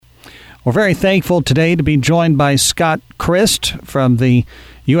We're very thankful today to be joined by Scott Crist from the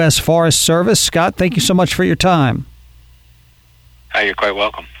U.S. Forest Service. Scott, thank you so much for your time. You're quite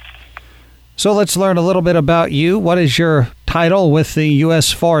welcome. So let's learn a little bit about you. What is your title with the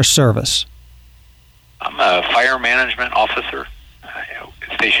U.S. Forest Service? I'm a fire management officer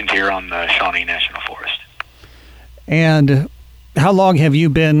stationed here on the Shawnee National Forest. And how long have you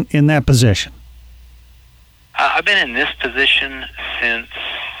been in that position? I've been in this position since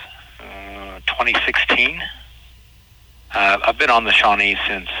 2016. I've been on the Shawnee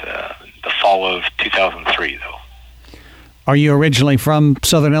since the fall of 2003, though. Are you originally from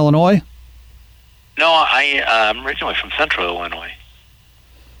Southern Illinois? No, I'm originally from Central Illinois,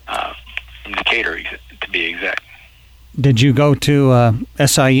 from Decatur, to be exact. Did you go to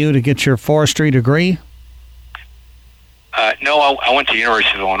SIU to get your forestry degree? No, I went to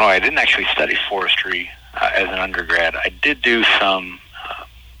University of Illinois. I didn't actually study forestry as an undergrad. I did do some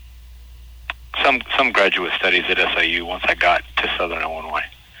graduate studies at SIU once I got to Southern Illinois,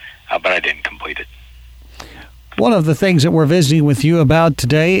 but I didn't complete it. One of the things that we're visiting with you about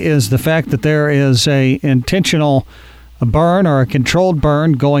today is the fact that there is a intentional burn or a controlled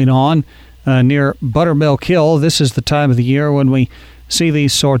burn going on near Buttermilk Hill. This is the time of the year when we see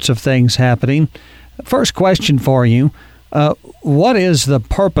these sorts of things happening. First question for you, what is the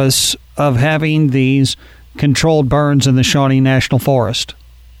purpose of having these controlled burns in the Shawnee National Forest?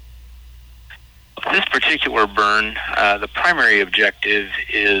 This particular burn, the primary objective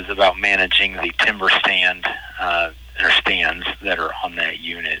is about managing the timber stand or stands that are on that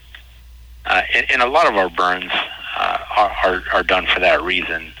unit. And a lot of our burns are done for that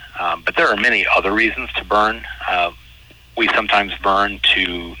reason. But there are many other reasons to burn. We sometimes burn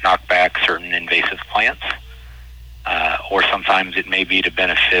to knock back certain invasive plants, or sometimes it may be to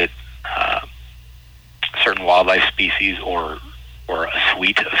benefit certain wildlife species or a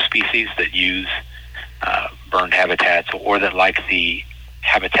suite of species that use burned habitats or that like the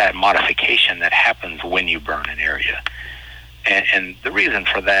habitat modification that happens when you burn an area. And the reason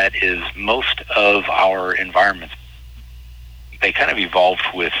for that is most of our environments, they kind of evolved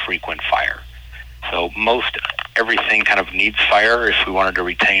with frequent fire. So most everything kind of needs fire if we wanted to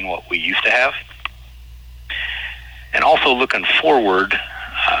retain what we used to have. And also looking forward,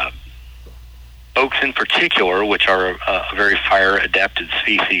 oaks in particular, which are a very fire-adapted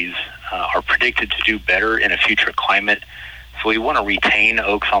species, are predicted to do better in a future climate. So we want to retain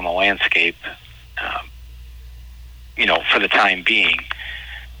oaks on the landscape, for the time being.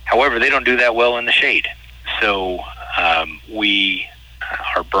 However, they don't do that well in the shade. So we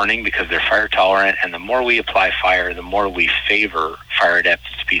are burning because they're fire tolerant, and the more we apply fire, the more we favor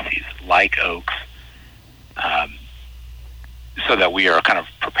fire-adapted species like oaks, so that we are kind of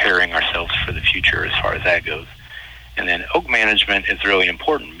preparing ourselves for the future as far as that goes. And then oak management is really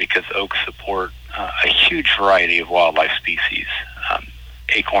important because oaks support a huge variety of wildlife species.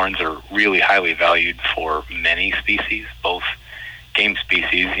 Acorns are really highly valued for many species, both game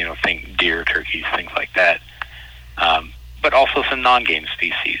species, think deer, turkeys, things like that, but also some non-game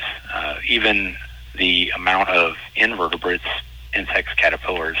species. Even the amount of invertebrates, insects,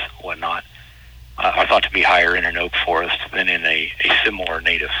 caterpillars, whatnot, are thought to be higher in an oak forest than in a similar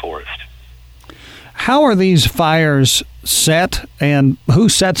native forest. How are these fires set, and who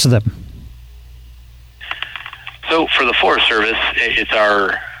sets them? So for the Forest Service, it's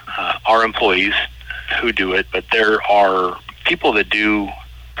our employees who do it, but there are people that do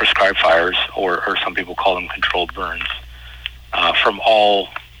prescribed fires, or some people call them controlled burns, from all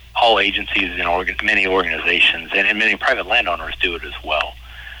agencies and many organizations, and many private landowners do it as well.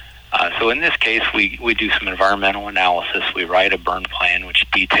 So in this case, we do some environmental analysis. We write a burn plan which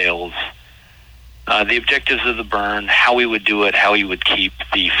details the objectives of the burn, how we would do it, how we would keep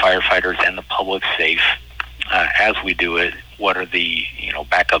the firefighters and the public safe as we do it, what are the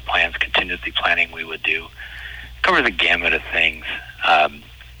backup plans, contingency planning we would do. Cover the gamut of things.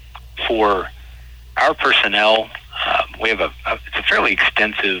 For our personnel, we have it's a fairly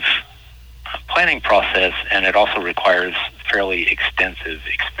extensive planning process, and it also requires fairly extensive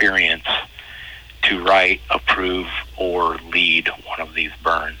experience to write, approve, or lead one of these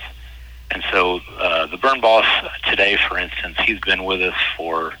burns. And so the burn boss today, for instance, he's been with us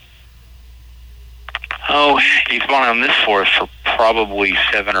for, he's been on this forest for probably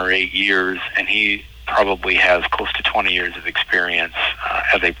 7 or 8 years, and he probably has close to 20 years of experience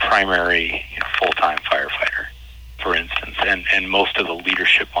as a primary full-time firefighter, for instance, and most of the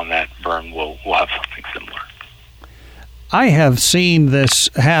leadership on that burn will have something similar. I have seen this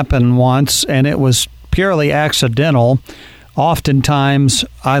happen once, and it was purely accidental. Oftentimes,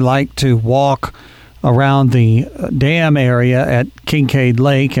 I like to walk around the dam area at Kincaid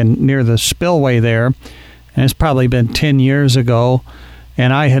Lake and near the spillway there. And it's probably been 10 years ago.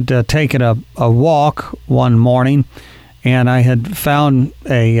 And I had taken a walk one morning, and I had found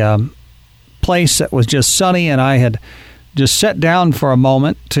a place that was just sunny, and I had just sat down for a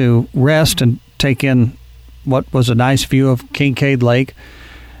moment to rest and take in what was a nice view of Kincaid Lake.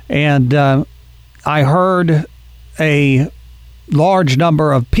 And I heard a large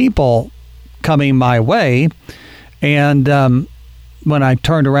number of people coming my way, and when I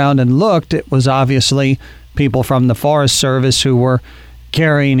turned around and looked, it was obviously people from the Forest Service who were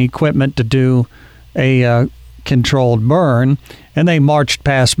carrying equipment to do a controlled burn, and they marched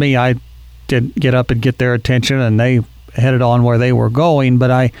past me. I did get up and get their attention, and they headed on where they were going, but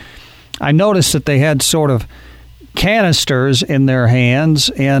I noticed that they had sort of canisters in their hands,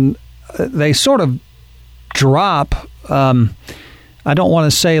 and they sort of drop, I don't want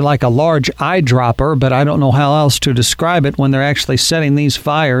to say like a large eyedropper, but I don't know how else to describe it. When they're actually setting these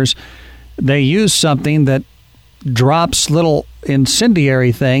fires, they use something that drops little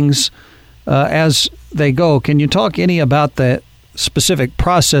incendiary things as they go. Can you talk any about the specific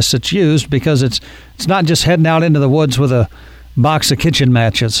process that's used? Because it's not just heading out into the woods with a box of kitchen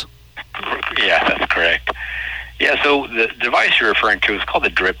matches. Yeah, that's correct. Yeah, so the device you're referring to is called the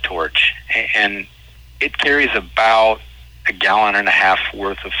drip torch, and it carries about 1.5 gallons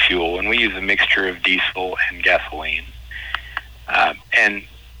worth of fuel, and we use a mixture of diesel and gasoline.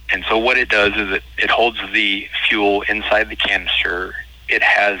 And so what it does is it holds the fuel inside the canister. It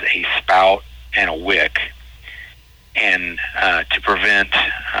has a spout and a wick, and to prevent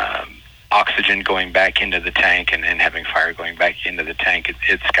oxygen going back into the tank and having fire going back into the tank,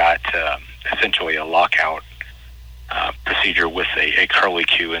 it's got essentially a lockout procedure with a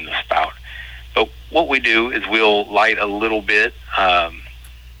curlicue in the spout. But what we do is we'll light a little bit of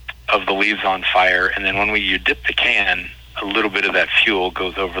the leaves on fire, and then when you dip the can, a little bit of that fuel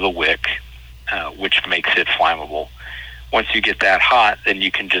goes over the wick, which makes it flammable. Once you get that hot, then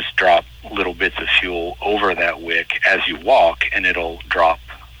you can just drop little bits of fuel over that wick as you walk, and it'll drop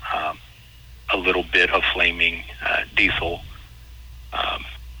a little bit of flaming diesel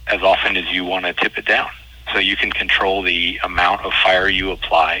as often as you want to tip it down. So you can control the amount of fire you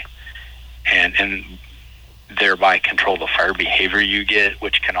apply, and thereby control the fire behavior you get,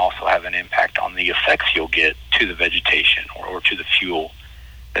 which can also have an impact on the effects you'll get to the vegetation or to the fuel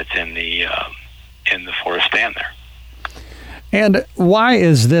that's in the forest stand there. And why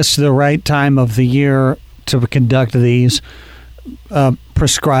is this the right time of the year to conduct these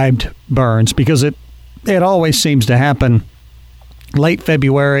prescribed burns? Because it always seems to happen late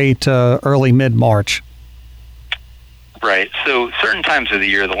February to early mid-March. Right. So certain times of the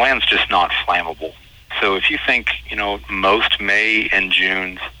year, the land's just not flammable. So if you think, most May and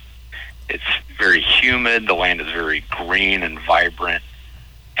June, it's very humid, the land is very green and vibrant,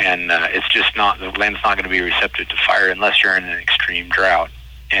 and it's just not, the land's not going to be receptive to fire unless you're in an extreme drought.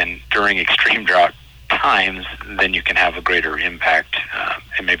 And during extreme drought times, then you can have a greater impact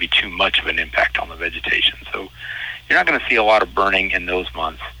and maybe too much of an impact on the vegetation. So you're not going to see a lot of burning in those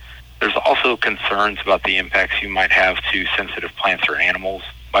months. There's also concerns about the impacts you might have to sensitive plants or animals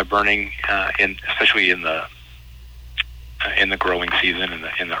by burning, especially in the growing season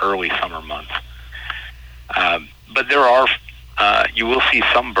in the early summer months. But there are you will see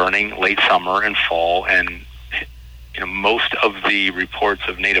some burning late summer and fall, and most of the reports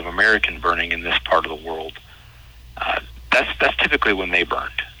of Native American burning in this part of the world, that's typically when they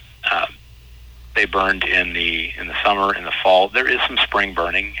burned. They burned in the summer, in the fall. There is some spring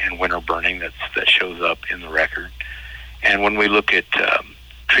burning and winter burning that shows up in the record. And when we look at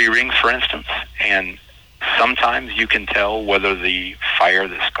tree rings, for instance, and sometimes you can tell whether the fire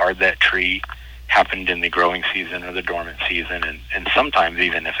that scarred that tree happened in the growing season or the dormant season, and sometimes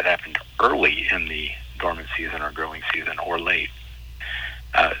even if it happened early in the dormant season or growing season or late.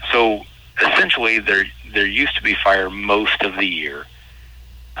 So essentially there used to be fire most of the year.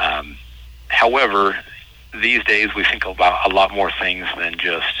 However, these days we think about a lot more things than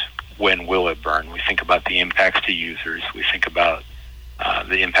just when will it burn. We think about the impacts to users. We think about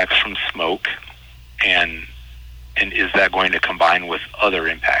the impacts from smoke, and is that going to combine with other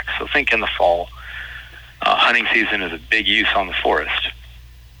impacts? So think in the fall, hunting season is a big use on the forest.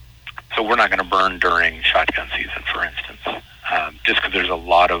 So we're not going to burn during shotgun season, for instance, just because there's a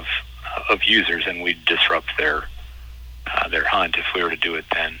lot of users, and we'd disrupt their hunt if we were to do it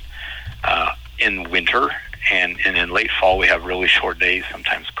then. In winter and in late fall, we have really short days,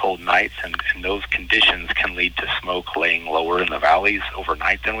 sometimes cold nights, and those conditions can lead to smoke laying lower in the valleys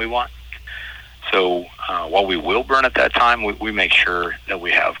overnight than we want. So while we will burn at that time, we make sure that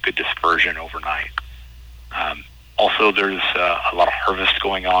we have good dispersion overnight. Also, there's a lot of harvest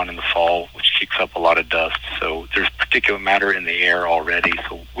going on in the fall, which kicks up a lot of dust. So there's particulate matter in the air already.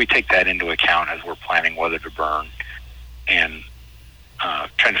 So we take that into account as we're planning whether to burn and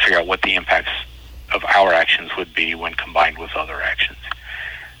trying to figure out what the impacts of our actions would be when combined with other actions.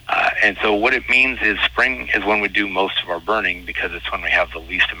 And so what it means is spring is when we do most of our burning because it's when we have the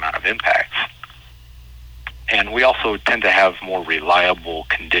least amount of impacts. And we also tend to have more reliable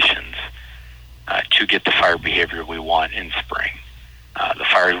conditions to get the fire behavior we want in spring. The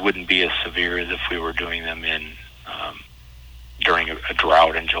fires wouldn't be as severe as if we were doing them in during a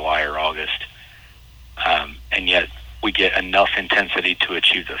drought in July or August. And yet we get enough intensity to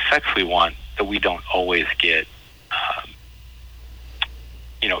achieve the effects we want that we don't always get,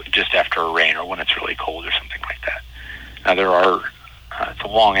 just after a rain or when it's really cold or something like that. Now there are, it's a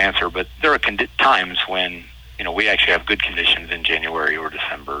long answer, but there are times when, we actually have good conditions in January or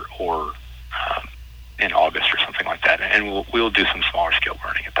December or in August or something like that. And we'll do some smaller scale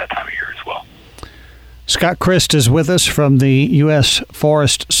burning at that time of year as well. Scott Crist is with us from the U.S.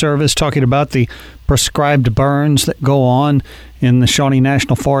 Forest Service talking about the prescribed burns that go on in the Shawnee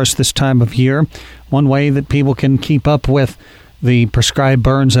National Forest this time of year. One way that people can keep up with the prescribed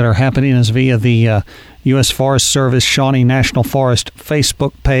burns that are happening is via the U.S. Forest Service Shawnee National Forest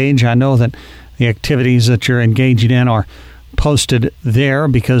Facebook page. I know that the activities that you're engaging in are posted there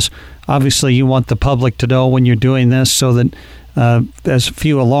because obviously you want the public to know when you're doing this so that as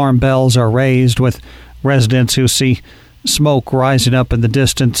few alarm bells are raised with residents who see smoke rising up in the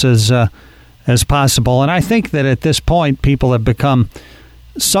distance as possible. And I think that at this point people have become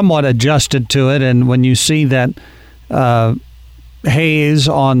somewhat adjusted to it, and when you see that haze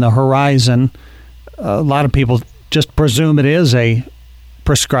on the horizon, a lot of people just presume it is a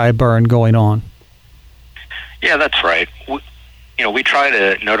prescribed burn going on. Yeah, that's right. We try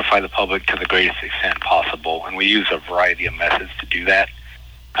to notify the public to the greatest extent possible, and we use a variety of methods to do that.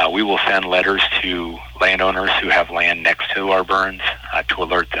 We will send letters to landowners who have land next to our burns to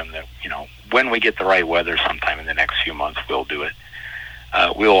alert them that, when we get the right weather sometime in the next few months, we'll do it.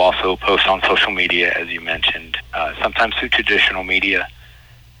 We'll also post on social media, as you mentioned, sometimes through traditional media.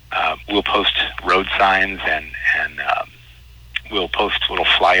 We'll post road signs and we'll post little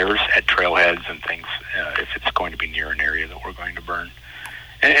flyers at trailheads and things if it's going to be near an area that we're going to burn.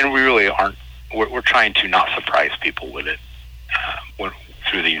 And we really aren't, we're trying to not surprise people with it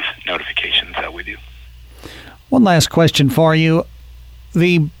through these notifications that we do. One last question for you.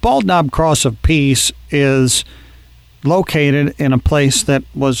 The Bald Knob Cross of Peace is located in a place that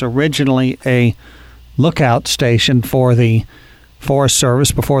was originally a lookout station for the Forest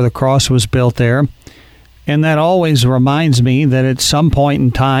Service before the cross was built there. And that always reminds me that at some point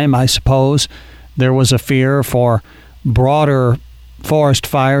in time, I suppose, there was a fear for broader forest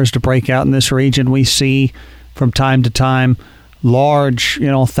fires to break out in this region. We see from time to time large,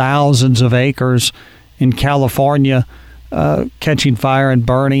 thousands of acres in California catching fire and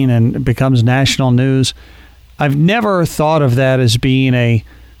burning, and it becomes national news. I've never thought of that as being a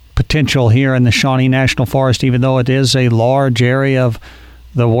potential here in the Shawnee National Forest, even though it is a large area of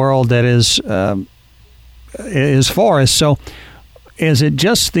the world that is forest. So is it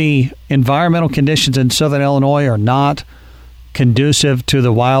just the environmental conditions in southern Illinois are not conducive to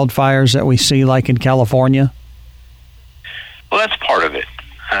the wildfires that we see like in California? Well, that's part of it.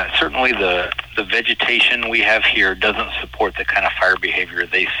 Certainly the vegetation we have here doesn't support the kind of fire behavior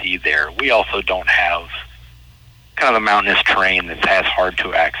they see there. We also don't have kind of the mountainous terrain that's as hard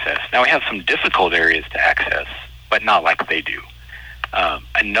to access. Now, we have some difficult areas to access, but not like they do.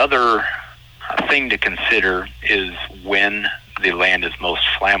 Another thing to consider is when the land is most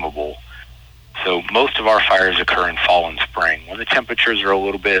flammable. So most of our fires occur in fall and spring when the temperatures are a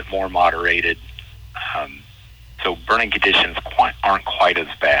little bit more moderated. So burning conditions aren't quite as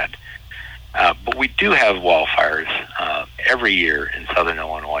bad. But we do have wildfires every year in southern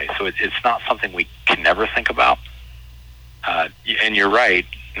Illinois, so it's not something we can never think about. And you're right,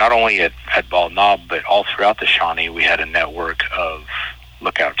 not only at Bald Knob, but all throughout the Shawnee, we had a network of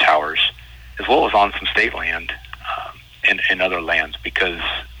lookout towers, as well as on some state land and other lands, because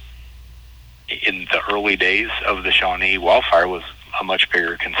in the early days of the Shawnee, wildfire was a much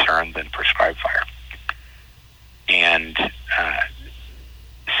bigger concern than prescribed fire. And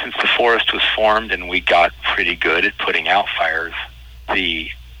since the forest was formed and we got pretty good at putting out fires, the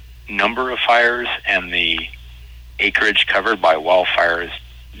number of fires and the acreage covered by wildfires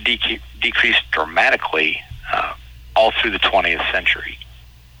decreased dramatically all through the 20th century.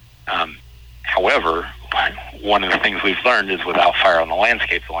 However, one of the things we've learned is without fire on the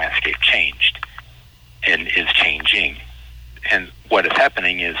landscape changed and is changing. And what is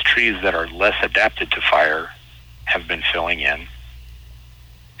happening is trees that are less adapted to fire have been filling in,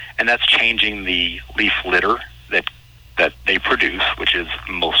 and that's changing the leaf litter that they produce, which is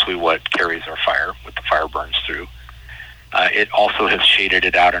mostly what carries our fire, what the fire burns through. It also has shaded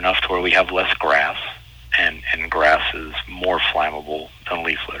it out enough to where we have less grass, and grass is more flammable than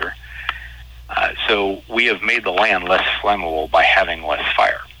leaf litter. So we have made the land less flammable by having less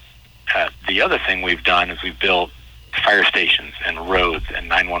fire. The other thing we've done is we've built fire stations and roads and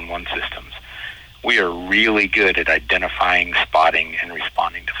 911 systems. We are really good at identifying, spotting, and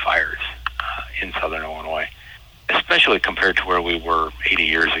responding to fires in southern Illinois, especially compared to where we were 80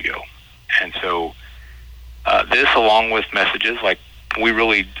 years ago. And so this, along with messages like, we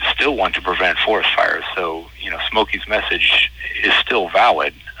really still want to prevent forest fires. So, Smokey's message is still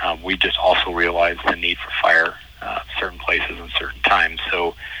valid. We just also realize the need for fire certain places and certain times.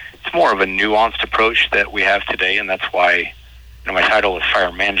 So it's more of a nuanced approach that we have today, and that's why my title as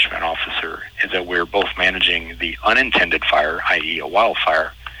Fire Management Officer is that we're both managing the unintended fire, i.e. a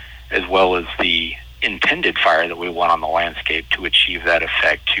wildfire, as well as the intended fire that we want on the landscape to achieve that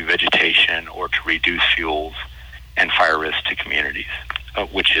effect to vegetation or to reduce fuels and fire risk to communities,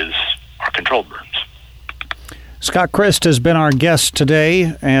 which is our controlled burns. Scott Crist has been our guest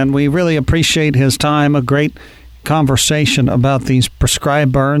today, and we really appreciate his time. A great conversation about these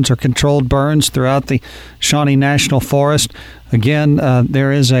prescribed burns or controlled burns throughout the Shawnee National Forest. Again,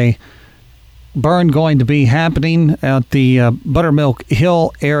 there is a burn going to be happening at the Buttermilk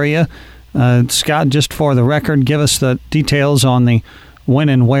Hill area. Scott, just for the record, give us the details on the when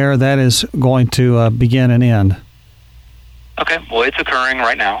and where that is going to begin and end. Okay, well, it's occurring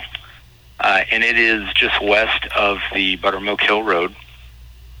right now, and it is just west of the Buttermilk Hill Road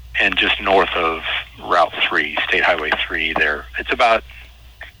and just north of Route 3, State Highway 3 there. It's about,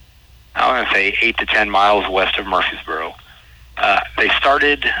 I want to say, 8 to 10 miles west of Murfreesboro. They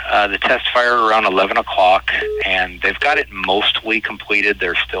started the test fire around 11 o'clock, and they've got it mostly completed.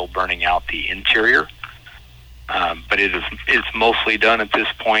 They're still burning out the interior, but it's mostly done at this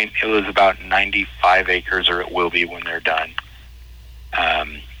point. It was about 95 acres, or it will be when they're done.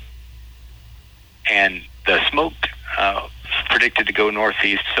 And the smoke predicted to go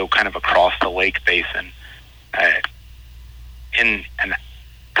northeast, so kind of across the lake basin. In a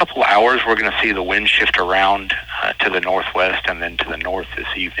couple of hours, we're going to see the wind shift around to the northwest and then to the north this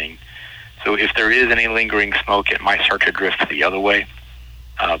evening. So if there is any lingering smoke, it might start to drift the other way.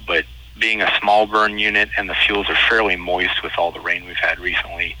 But being a small burn unit and the fuels are fairly moist with all the rain we've had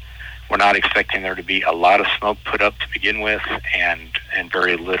recently, we're not expecting there to be a lot of smoke put up to begin with, and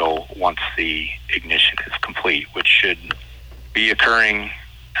very little once the ignition is complete, which should be occurring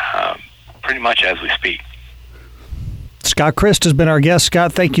pretty much as we speak. Scott Crist has been our guest.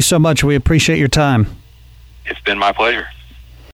 Scott, thank you so much. We appreciate your time. It's been my pleasure.